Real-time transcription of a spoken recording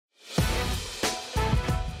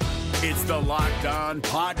It's the Locked On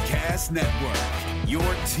Podcast Network, your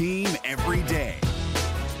team every day.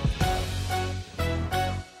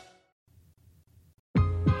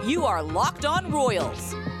 You are Locked On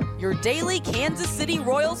Royals, your daily Kansas City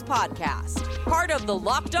Royals podcast. Part of the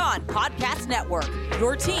Locked On Podcast Network,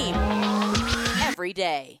 your team every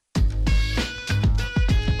day.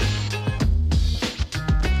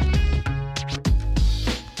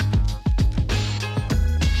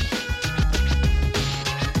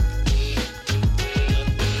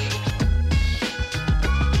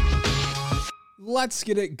 Let's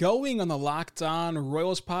get it going on the Locked On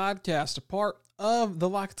Royals podcast, a part of the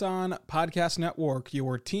Locked On Podcast Network,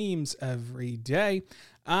 your teams every day.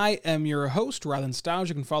 I am your host, Rylan Stiles.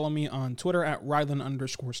 You can follow me on Twitter at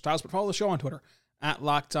Rylan_Stiles, but follow the show on Twitter at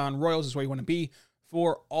Locked On Royals is where you want to be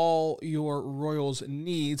for all your Royals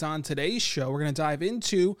needs. On today's show, we're going to dive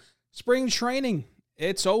into spring training.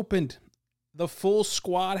 It's opened. The full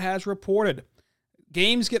squad has reported.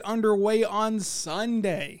 Games get underway on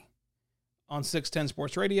Sunday. On 610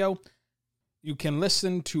 Sports Radio, you can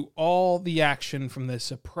listen to all the action from the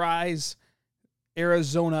surprise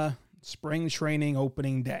Arizona spring training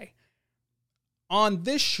opening day. On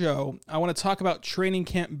this show, I want to talk about training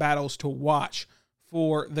camp battles to watch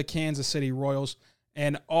for the Kansas City Royals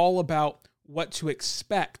and all about what to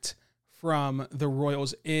expect from the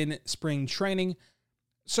Royals in spring training.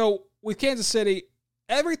 So with Kansas City,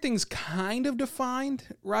 everything's kind of defined,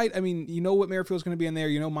 right? I mean, you know what Merrifield's going to be in there.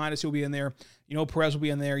 You know Midas will be in there. You know Perez will be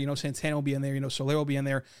in there. You know Santana will be in there. You know Soler will be in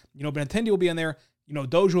there. You know Benintendi will be in there. You know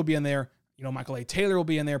Dozier will be in there. You know Michael A. Taylor will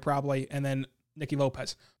be in there probably. And then Nicky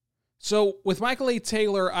Lopez. So with Michael A.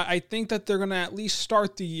 Taylor, I think that they're going to at least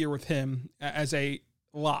start the year with him as a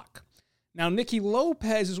lock. Now, Nicky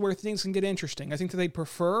Lopez is where things can get interesting. I think that they'd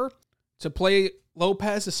prefer to play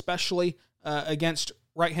Lopez, especially against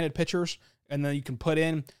right-handed pitchers. And then you can put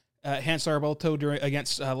in Hanser Alberto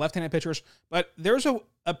against left-handed pitchers. But there's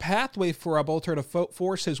a pathway for Alberto to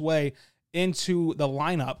force his way into the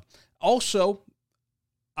lineup. Also,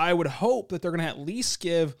 I would hope that they're going to at least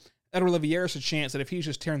give Edward Olivares a chance that if he's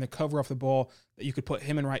just tearing the cover off the ball, that you could put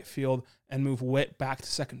him in right field and move Witt back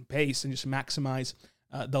to second base and just maximize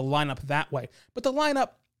the lineup that way. But the lineup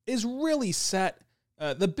is really set.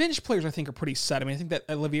 The bench players, I think, are pretty set. I mean, I think that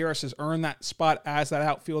Olivares has earned that spot as that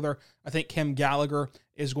outfielder. I think Kim Gallagher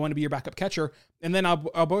is going to be your backup catcher. And then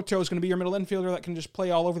Alberto is going to be your middle infielder that can just play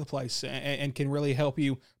all over the place and can really help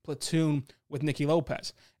you platoon with Nicky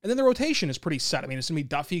Lopez. And then the rotation is pretty set. I mean, it's going to be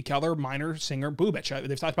Duffy, Keller, Minor, Singer, Bubic.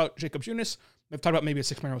 They've talked about Jacob Junis. They've talked about maybe a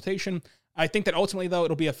 6-man rotation. I think that ultimately, though,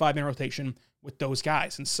 it'll be a 5-man rotation with those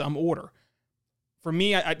guys in some order. For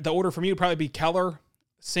me, the order for me would probably be Keller,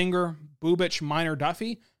 Singer, Bubic, Minor,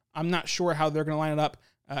 Duffy. I'm not sure how they're going to line it up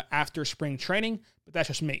after spring training, but that's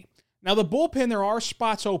just me. Now, the bullpen, there are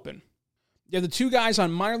spots open. You have the two guys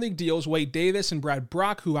on minor league deals, Wade Davis and Brad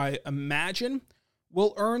Brock, who I imagine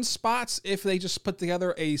will earn spots if they just put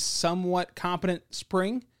together a somewhat competent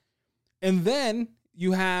spring. And then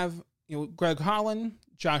you have Greg Holland,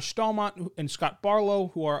 Josh Stallmont, and Scott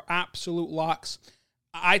Barlow, who are absolute locks.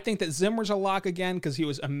 I think that Zimmer's a lock again because he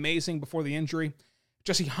was amazing before the injury.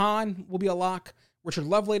 Jesse Hahn will be a lock. Richard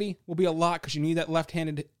Lovelady will be a lock because you need that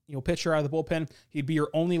left-handed pitcher out of the bullpen. He'd be your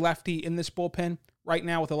only lefty in this bullpen right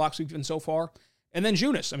now with the locks we've given so far. And then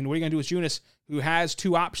Junis. I mean, what are you going to do with Junis, who has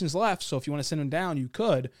 2 options left? So if you want to send him down, you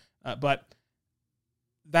could. But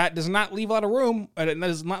that does not leave a lot of room. That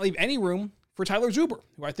does not leave any room for Tyler Zuber,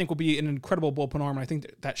 who I think will be an incredible bullpen arm. And I think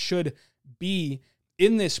that should be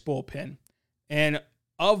in this bullpen. And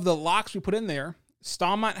of the locks we put in there,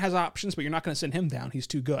 Stallmont has options, but you're not going to send him down. He's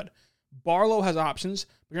too good. Barlow has options,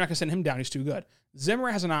 but you're not going to send him down. He's too good.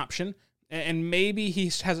 Zimmer has an option, and maybe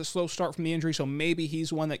he has a slow start from the injury, so maybe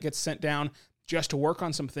he's one that gets sent down just to work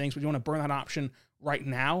on some things, but you want to burn that option right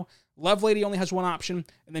now. Lovelady only has one option,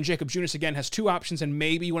 and then Jacob Junis, again, has 2 options, and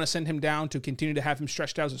maybe you want to send him down to continue to have him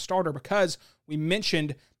stretched out as a starter because we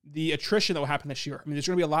mentioned the attrition that will happen this year. I mean, there's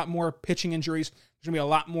going to be a lot more pitching injuries. There's going to be a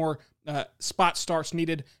lot more spot starts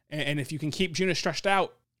needed, and if you can keep Junis stretched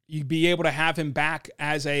out, you'd be able to have him back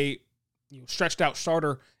as a stretched out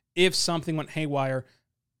starter if something went haywire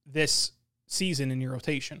this season in your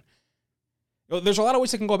rotation. There's a lot of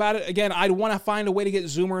ways that can go about it. Again, I'd want to find a way to get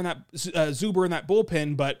Zuber in that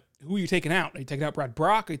bullpen, but who are you taking out? Are you taking out Brad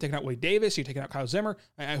Brock? Are you taking out Wade Davis? Are you taking out Kyle Zimmer?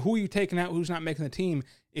 Who are you taking out who's not making the team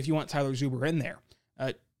if you want Tyler Zuber in there?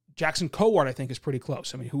 Jackson Kowar, I think, is pretty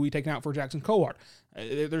close. I mean, who are you taking out for Jackson Kowar?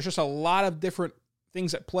 There's just a lot of different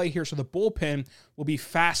things at play here, so the bullpen will be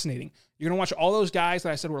fascinating. You're going to watch all those guys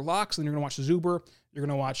that I said were locks, and you're going to watch Zuber. You're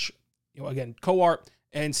going to watch, again, Kowar,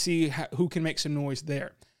 and see who can make some noise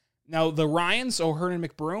there. Now, the Ryans, O'Hearn and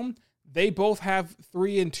McBroom, They both have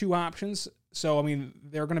 3 and 2 options. So, I mean,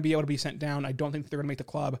 they're going to be able to be sent down. I don't think they're going to make the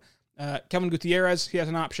club. Kevin Gutierrez, he has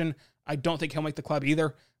an option. I don't think he'll make the club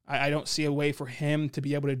either. I don't see a way for him to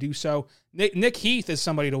be able to do so. Nick Heath is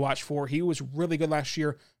somebody to watch for. He was really good last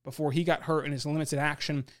year before he got hurt in his limited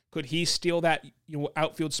action. Could he steal that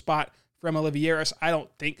outfield spot from Olivieras? I don't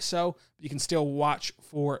think so. But you can still watch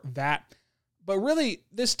for that. But really,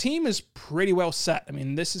 this team is pretty well set. I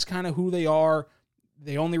mean, this is kind of who they are.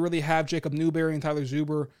 They only really have Jacob Newberry and Tyler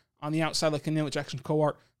Zuber on the outside looking in with Jackson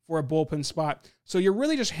Kowart for a bullpen spot. So you're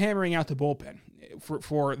really just hammering out the bullpen.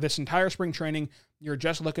 For this entire spring training, you're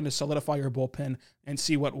just looking to solidify your bullpen and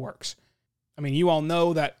see what works. I mean, you all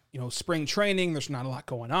know that, spring training, there's not a lot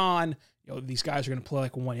going on. These guys are going to play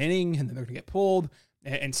like 1 inning and then they're going to get pulled.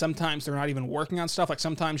 And sometimes they're not even working on stuff. Like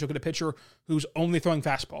sometimes you'll get a pitcher who's only throwing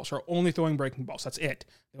fastballs or only throwing breaking balls. That's it.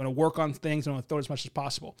 They want to work on things. They want to throw as much as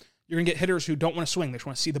possible. You're going to get hitters who don't want to swing. They just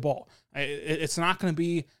want to see the ball. It's not going to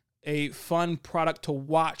be a fun product to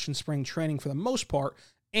watch in spring training for the most part.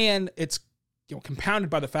 And it's compounded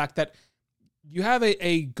by the fact that you have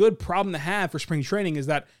a good problem to have for spring training is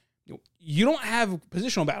that you don't have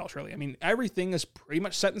positional battles, really. I mean, everything is pretty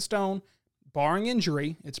much set in stone. Barring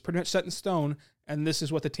injury, it's pretty much set in stone, and this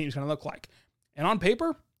is what the team's going to look like. And on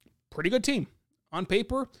paper, pretty good team. On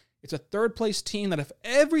paper, it's a third-place team that if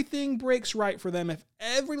everything breaks right for them, if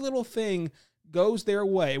every little thing goes their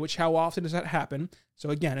way, which how often does that happen? So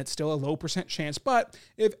again, it's still a low % chance, but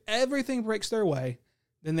if everything breaks their way,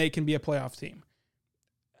 then they can be a playoff team.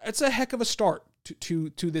 It's a heck of a start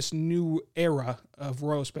to this new era of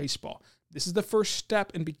Royals baseball. This is the first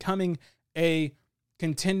step in becoming a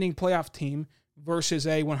contending playoff team versus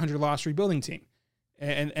a 100-loss rebuilding team.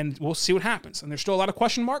 And we'll see what happens. And there's still a lot of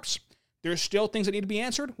question marks. There's still things that need to be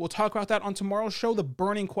answered. We'll talk about that on tomorrow's show, the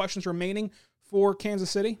burning questions remaining for Kansas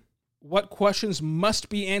City. What questions must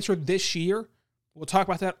be answered this year? We'll talk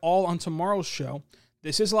about that all on tomorrow's show.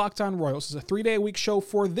 This is Locked On Royals. It's a 3-day-a-week show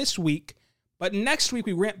for this week. But next week,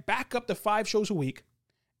 we ramp back up to 5 shows a week.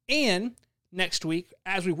 And next week,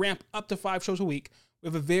 as we ramp up to 5 shows a week, we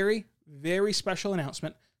have a very, very special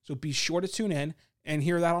announcement. So be sure to tune in and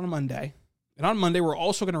hear that on Monday. And on Monday, we're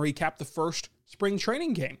also going to recap the first spring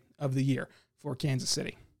training game of the year for Kansas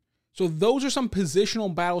City. So those are some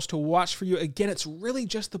positional battles to watch for you. Again, it's really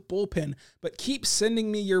just the bullpen, but keep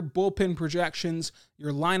sending me your bullpen projections,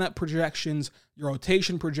 your lineup projections, your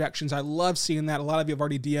rotation projections. I love seeing that. A lot of you have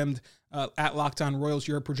already DM'd at Locked On Royals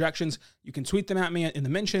your projections. You can tweet them at me in the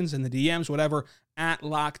mentions, in the DMs, whatever, at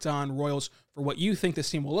Locked On Royals for what you think this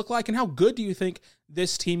team will look like and how good do you think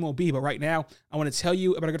this team will be. But right now, I want to tell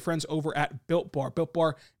you about our good friends over at Built Bar. Built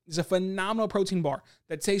Bar is a phenomenal protein bar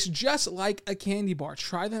that tastes just like a candy bar.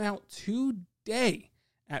 Try them out today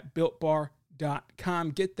at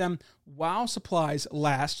BuiltBar.com. Get them while supplies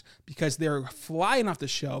last because they're flying off the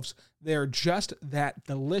shelves. They're just that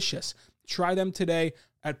delicious. Try them today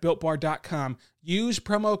at BuiltBar.com. Use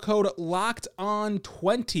promo code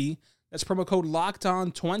LOCKEDON20. That's promo code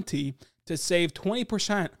LOCKEDON20 to save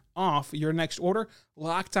 20% off your next order.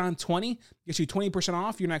 Locked On 20 gets you 20%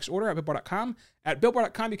 off your next order at BuiltBar.com. At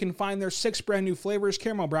BuiltBar.com, you can find their 6 brand new flavors: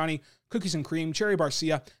 caramel brownie, cookies and cream, cherry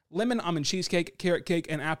barcia, lemon almond cheesecake, carrot cake,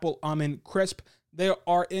 and apple almond crisp. They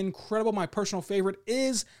are incredible. My personal favorite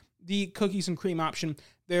is the cookies and cream option.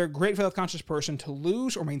 They're great for the health-conscious person to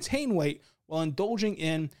lose or maintain weight while indulging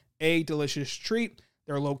in a delicious treat.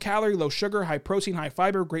 They're low calorie, low sugar, high protein, high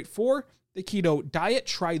fiber, great for the keto diet.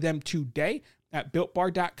 Try them today at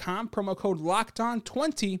BuiltBar.com. Promo code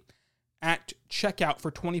LOCKEDON20 at checkout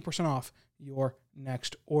for 20% off your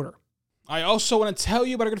next order. I also want to tell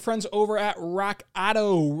you about our good friends over at Rock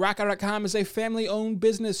Auto. RockAuto.com is a family-owned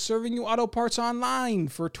business serving you auto parts online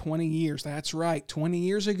for 20 years. That's right, 20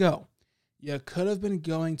 years ago, you could have been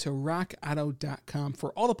going to RockAuto.com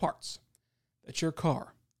for all the parts that your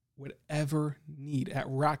car would ever need at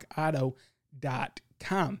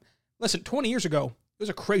RockAuto.com. Listen, 20 years ago, it was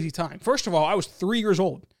a crazy time. First of all, I was 3 years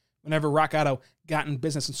old whenever Rock Auto got in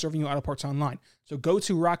business and serving you auto parts online. So go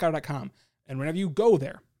to RockAuto.com, and whenever you go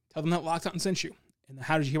there, tell them that Locked On sent you in the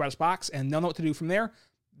How Did You Hear About Us box, and they'll know what to do from there.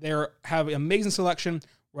 They have an amazing selection,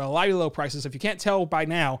 reliably low prices. If you can't tell by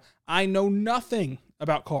now, I know nothing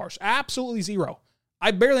about cars. Absolutely zero.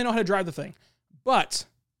 I barely know how to drive the thing. But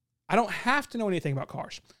I don't have to know anything about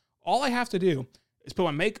cars. All I have to do is put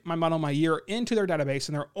my make, my model, my year into their database,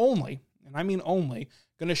 and they're only, and I mean only,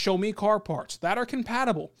 going to show me car parts that are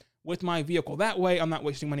compatible with my vehicle. That way, I'm not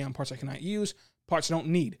wasting money on parts I cannot use, parts I don't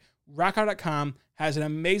need. RockAuto.com has an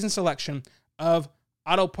amazing selection of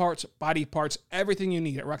auto parts, body parts, everything you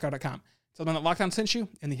need at RockAuto.com. Tell them that Locked On sent you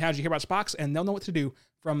in the How Did You Hear About Us box, and they'll know what to do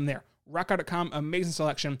from there. RockAuto.com, amazing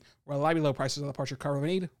selection, reliably low prices, all the parts your car will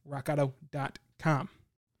need. RockAuto.com.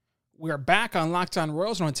 We are back on Locked On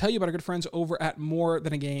Royals, and I want to tell you about our good friends over at More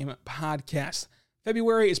Than a Game podcast.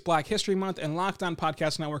 February is Black History Month, and Locked On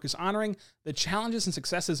Podcast Network is honoring the challenges and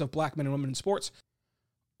successes of Black men and women in sports.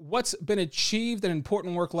 What's been achieved and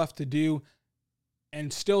important work left to do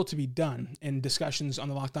and still to be done in discussions on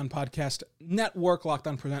the Locked On Podcast Network. Locked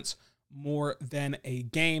On presents More Than a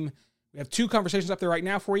Game. We have 2 conversations up there right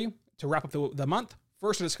now for you to wrap up the month.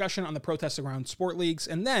 First, a discussion on the protests around sport leagues,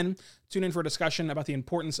 and then tune in for a discussion about the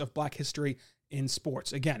importance of Black history in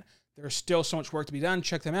sports. Again, there's still so much work to be done.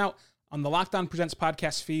 Check them out on the Locked On Presents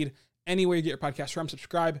podcast feed, anywhere you get your podcast from.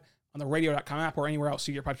 Subscribe on the radio.com app or anywhere else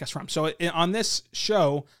you get your podcast from. So on this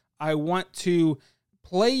show, I want to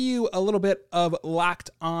play you a little bit of Locked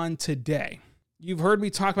On Today. You've heard me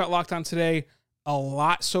talk about Locked On Today a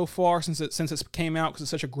lot so far since it came out because it's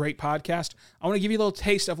such a great podcast. I want to give you a little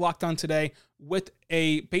taste of Locked On Today with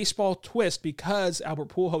a baseball twist because Albert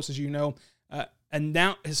Pujols, as you know,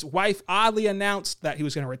 his wife oddly announced that he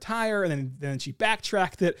was going to retire, and then she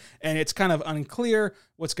backtracked it, and it's kind of unclear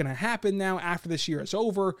what's going to happen now after this year is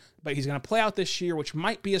over, but he's going to play out this year, which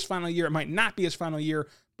might be his final year. It might not be his final year,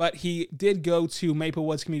 but he did go to Maple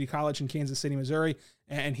Woods Community College in Kansas City, Missouri,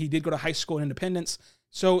 and he did go to high school in Independence.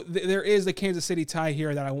 So there is the Kansas City tie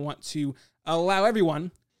here that I want to allow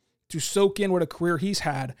everyone to soak in what a career he's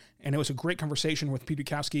had, and it was a great conversation with Pete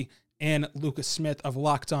Witkowski and Lucas Smith of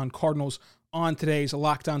Locked On Cardinals on today's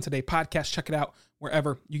Locked On Today podcast. Check it out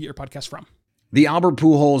wherever you get your podcast from. The Albert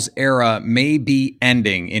Pujols era may be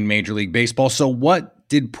ending in Major League Baseball. So what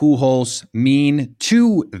did Pujols mean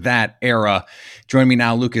to that era? Join me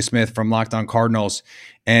now, Lucas Smith from Locked On Cardinals.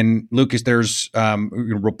 And Lucas, there's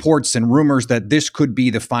reports and rumors that this could be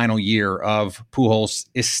the final year of Pujols'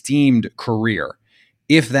 esteemed career.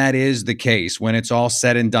 If that is the case, when it's all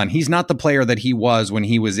said and done, he's not the player that he was when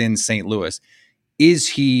he was in St. Louis. Is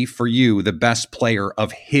he, for you, the best player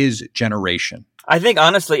of his generation? I think,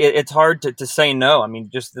 honestly, it's hard to say no. I mean,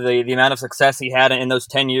 just the amount of success he had in those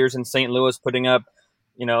 10 years in St. Louis, putting up,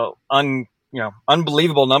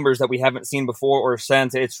 unbelievable numbers that we haven't seen before or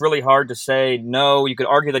since. It's really hard to say no. You could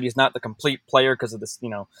argue that he's not the complete player because of this,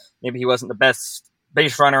 maybe he wasn't the best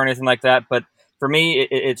base runner or anything like that. But for me,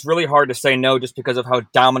 it's really hard to say no just because of how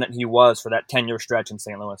dominant he was for that 10-year stretch in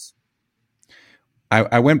St. Louis.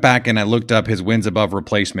 I went back and I looked up his wins above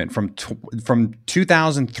replacement from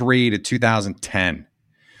 2003 to 2010.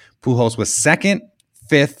 Pujols was second,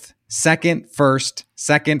 fifth, second, first,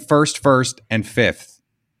 and fifth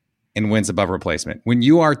in wins above replacement. When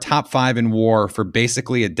you are top 5 in WAR for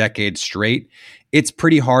basically a decade straight, it's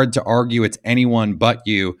pretty hard to argue it's anyone but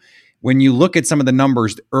you. When you look at some of the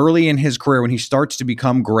numbers early in his career, when he starts to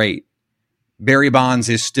become great, Barry Bonds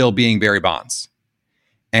is still being Barry Bonds.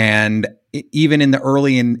 And even in the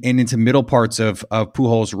early and into middle parts of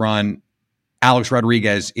Pujols' run, Alex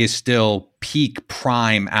Rodriguez is still peak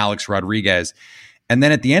prime Alex Rodriguez. And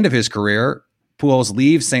then at the end of his career, Pujols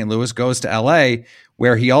leaves St. Louis, goes to LA,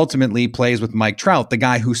 where he ultimately plays with Mike Trout, the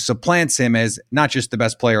guy who supplants him as not just the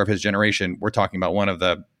best player of his generation. We're talking about one of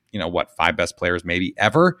the, 5 best players maybe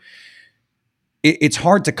ever. It's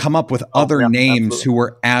hard to come up with other names absolutely. Who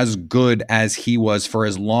were as good as he was for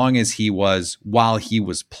as long as he was while he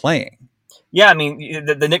was playing. Yeah, I mean,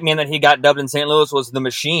 the nickname that he got dubbed in St. Louis was the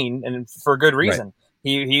Machine, and for good reason. Right.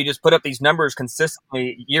 He just put up these numbers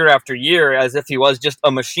consistently year after year as if he was just a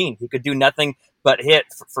machine. He could do nothing but hit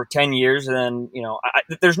for 10 years. And,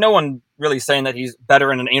 there's no one really saying that he's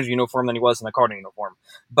better in an Angel uniform than he was in a Cardinal uniform.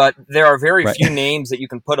 But there are very few names that you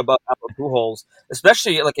can put above Albert Pujols,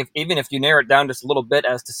 especially even if you narrow it down just a little bit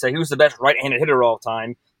as to say who's the best right-handed hitter of all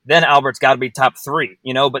time, then Albert's got to be top 3,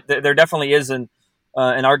 But there definitely is an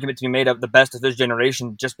argument to be made of the best of his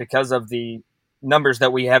generation just because of the numbers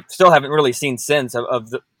that we still haven't really seen since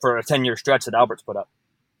for a 10-year stretch that Albert's put up.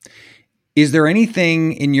 Is there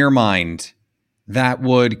anything in your mind that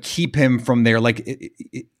would keep him from there?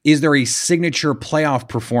 Like, is there a signature playoff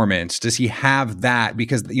performance? Does he have that?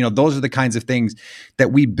 Because, those are the kinds of things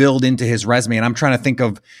that we build into his resume. And I'm trying to think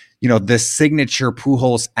of, the signature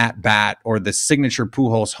Pujols at bat or the signature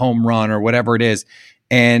Pujols home run or whatever it is.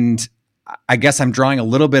 And I guess I'm drawing a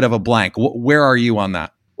little bit of a blank. Where are you on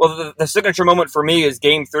that? Well, the signature moment for me is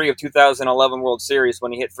Game 3 of 2011 World Series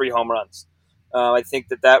when he hit 3 home runs. I think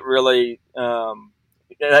that really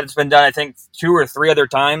that's been done, I think, 2 or 3 other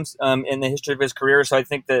times in the history of his career. So I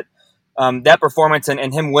think that that performance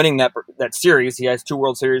and him winning that series, he has 2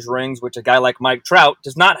 World Series rings, which a guy like Mike Trout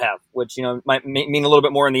does not have, which might mean a little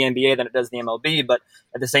bit more in the NBA than it does in the MLB. But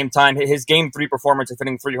at the same time, his Game 3 performance of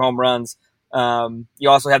hitting 3 home runs You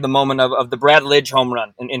also have the moment of the Brad Lidge home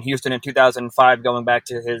run in Houston in 2005, going back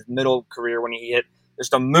to his middle career when he hit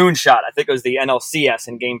just a moonshot. I think it was the NLCS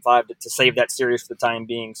in Game 5 to save that series for the time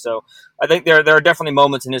being. So I think there are definitely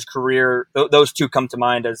moments in his career. Those two come to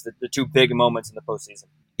mind as the two big moments in the postseason.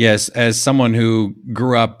 Yes, as someone who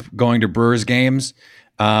grew up going to Brewers games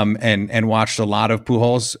and watched a lot of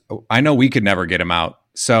Pujols, I know we could never get him out.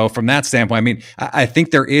 So from that standpoint, I mean, I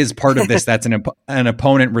think there is part of this that's an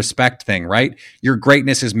opponent respect thing, right? Your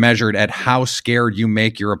greatness is measured at how scared you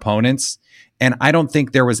make your opponents. And I don't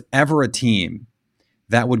think there was ever a team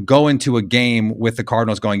that would go into a game with the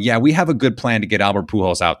Cardinals going, yeah, we have a good plan to get Albert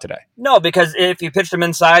Pujols out today. No, because if you pitched him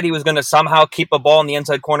inside, he was going to somehow keep a ball in the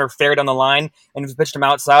inside corner fair down the line. And if you pitched him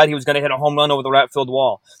outside, he was going to hit a home run over the right field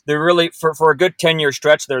wall. There really, for a good 10-year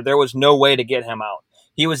stretch there was no way to get him out.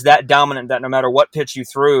 He was that dominant that no matter what pitch you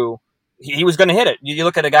threw, he was going to hit it. You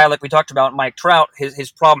look at a guy like we talked about, Mike Trout,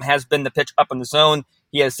 his problem has been the pitch up in the zone.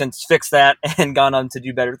 He has since fixed that and gone on to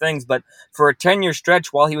do better things. But for a 10-year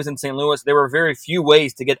stretch while he was in St. Louis, there were very few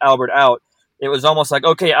ways to get Albert out. It was almost like,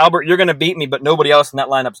 okay, Albert, you're going to beat me, but nobody else in that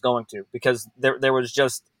lineup's going to, because there was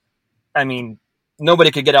just, I mean,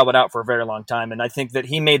 nobody could get Albert out for a very long time. And I think that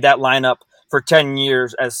he made that lineup for 10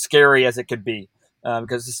 years as scary as it could be.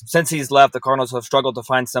 Because since he's left, the Cardinals have struggled to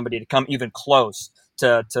find somebody to come even close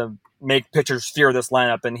to make pitchers fear this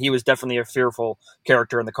lineup. And he was definitely a fearful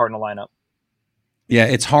character in the Cardinal lineup. Yeah,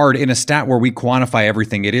 it's hard in a stat where we quantify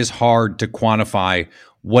everything. It is hard to quantify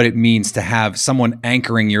what it means to have someone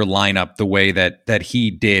anchoring your lineup the way that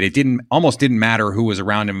he did. It almost didn't matter who was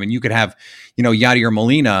around him. And you could have, Yadier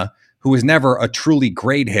Molina, who was never a truly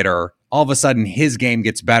great hitter. All of a sudden, his game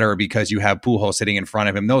gets better because you have Pujols sitting in front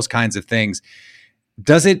of him. Those kinds of things.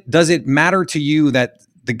 Does it matter to you that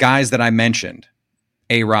the guys that I mentioned,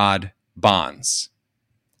 A-Rod, Bonds,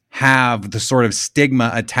 have the sort of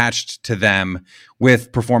stigma attached to them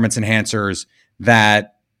with performance enhancers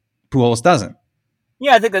that Pujols doesn't?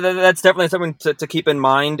 Yeah, I think that's definitely something to keep in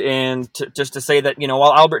mind, and just to say that,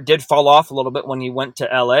 while Albert did fall off a little bit when he went to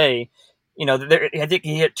LA, I think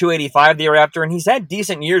he hit 285 the year after, and he's had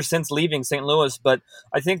decent years since leaving St. Louis. But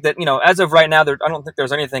I think that, as of right now, I don't think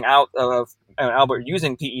there's anything out of Albert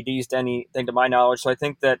using PEDs to anything to my knowledge. So I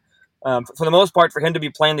think that for the most part, for him to be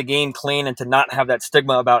playing the game clean and to not have that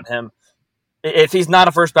stigma about him, if he's not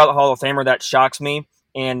a first ballot Hall of Famer, that shocks me.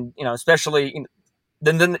 And, especially,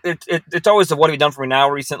 then it's always what have you done for me now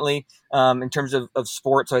recently in terms of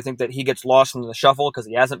sports. So I think that he gets lost in the shuffle because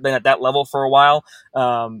he hasn't been at that level for a while.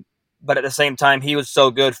 But at the same time, he was so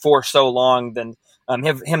good for so long, then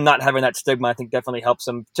him not having that stigma, I think definitely helps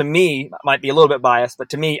him. To me, might be a little bit biased, but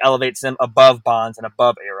to me, elevates him above Bonds and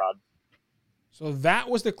above A-Rod. So that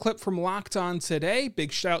was the clip from Locked On Today.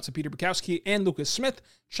 Big shout out to Peter Bukowski and Lucas Smith.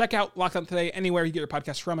 Check out Locked On Today anywhere you get your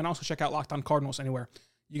podcast from, and also check out Locked On Cardinals anywhere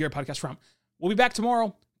you get your podcast from. We'll be back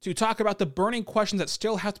tomorrow to talk about the burning questions that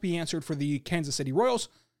still have to be answered for the Kansas City Royals.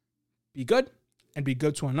 Be good, and be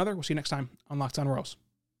good to one another. We'll see you next time on Locked On Royals.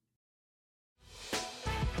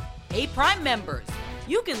 Hey, Prime members,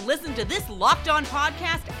 you can listen to this Locked On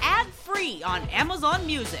podcast ad-free on Amazon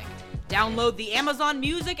Music. Download the Amazon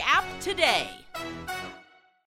Music app today.